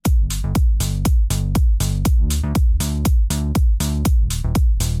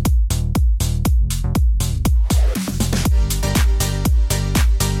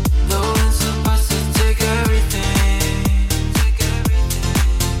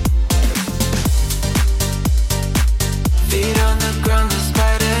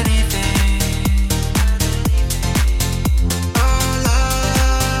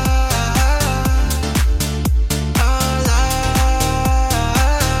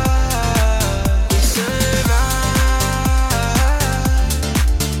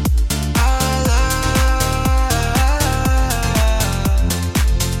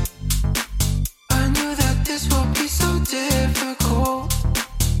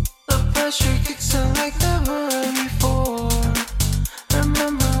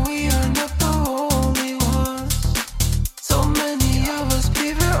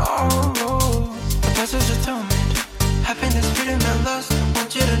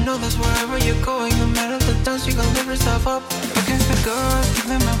know that's wherever you're going. No matter the dance, you gon' lift yourself up against the girls, keep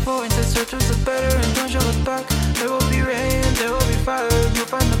them on point. The search of the better and don't show look back. There will be rain, there will be fire.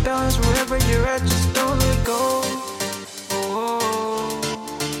 You'll find the balance wherever you're at. Just don't let go. Oh,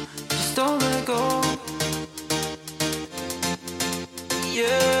 just don't let go.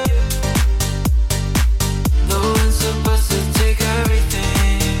 Yeah. No one's supposed to take everything.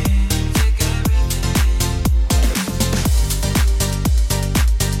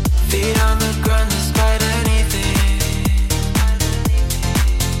 Feet on